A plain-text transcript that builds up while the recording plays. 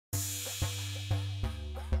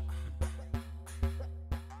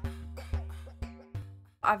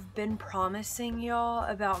I've been promising y'all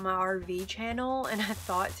about my RV channel, and I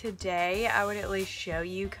thought today I would at least show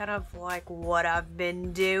you kind of like what I've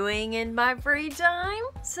been doing in my free time.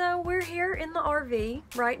 So we're here in the RV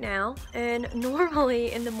right now, and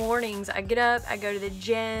normally in the mornings I get up, I go to the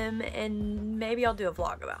gym, and maybe I'll do a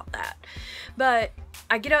vlog about that. But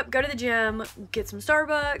I get up, go to the gym, get some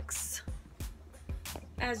Starbucks.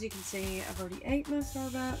 As you can see, I've already ate my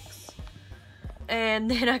Starbucks.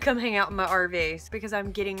 And then I come hang out in my RV because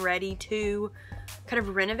I'm getting ready to kind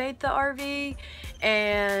of renovate the RV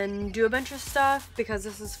and do a bunch of stuff, because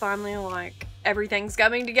this is finally like everything's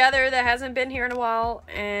coming together that hasn't been here in a while.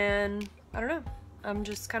 And I don't know, I'm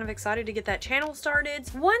just kind of excited to get that channel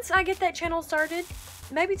started. Once I get that channel started,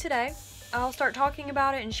 maybe today, I'll start talking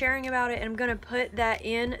about it and sharing about it, and I'm gonna put that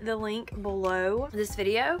in the link below this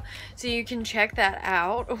video so you can check that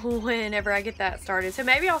out whenever I get that started. So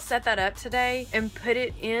maybe I'll set that up today and put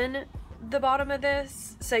it in the bottom of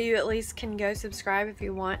this so you at least can go subscribe if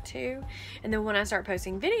you want to, and then when I start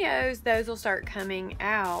posting videos, those will start coming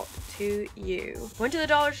out to you. Went to the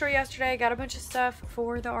dollar store yesterday, got a bunch of stuff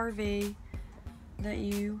for the RV that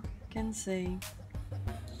you can see.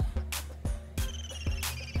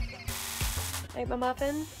 Ate my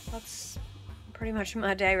muffin. That's pretty much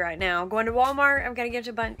my day right now. Going to Walmart. I'm gonna get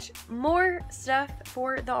a bunch more stuff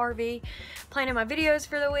for the RV, planning my videos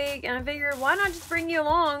for the week, and I figured why not just bring you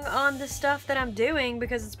along on the stuff that I'm doing,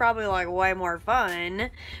 because it's probably like way more fun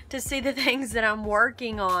to see the things that I'm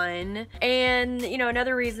working on. And you know,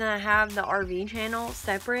 another reason I have the RV channel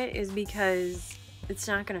separate is because it's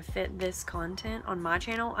not gonna fit this content on my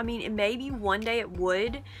channel. I mean, maybe one day it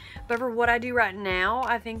would, but for what I do right now,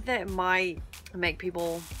 I think that it might make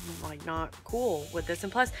people like not cool with this.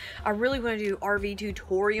 And plus, I really want to do RV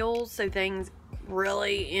tutorials, so things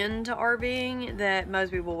really into RVing that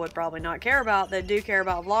most people would probably not care about, that do care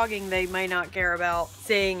about vlogging. They may not care about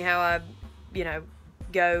seeing how I, you know,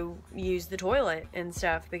 go use the toilet and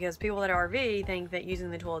stuff, because people that RV think that using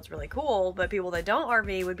the toilet's really cool, but people that don't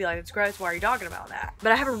RV would be like, it's gross, why are you talking about that?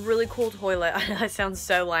 But I have a really cool toilet. I know that sounds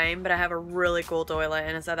so lame, but I have a really cool toilet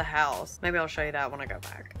and it's at the house. Maybe I'll show you that when I go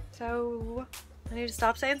back. So I need to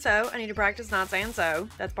stop saying so. I need to practice not saying so.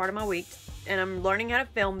 That's part of my week, and I'm learning how to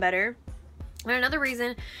film better. And another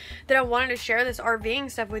reason that I wanted to share this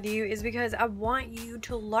RVing stuff with you is because I want you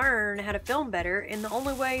to learn how to film better. And the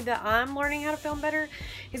only way that I'm learning how to film better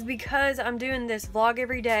is because I'm doing this vlog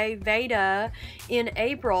every day, Veda, in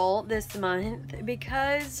April this month,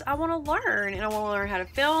 because I want to learn, and I want to learn how to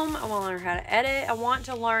film. I want to learn how to edit. I want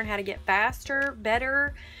to learn how to get faster,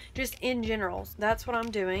 better, just in general. So that's what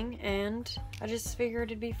I'm doing, and I just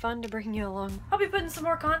figured it'd be fun to bring you along. I'll be putting some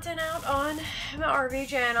more content out on my RV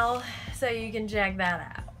channel, so you can check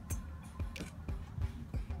that out.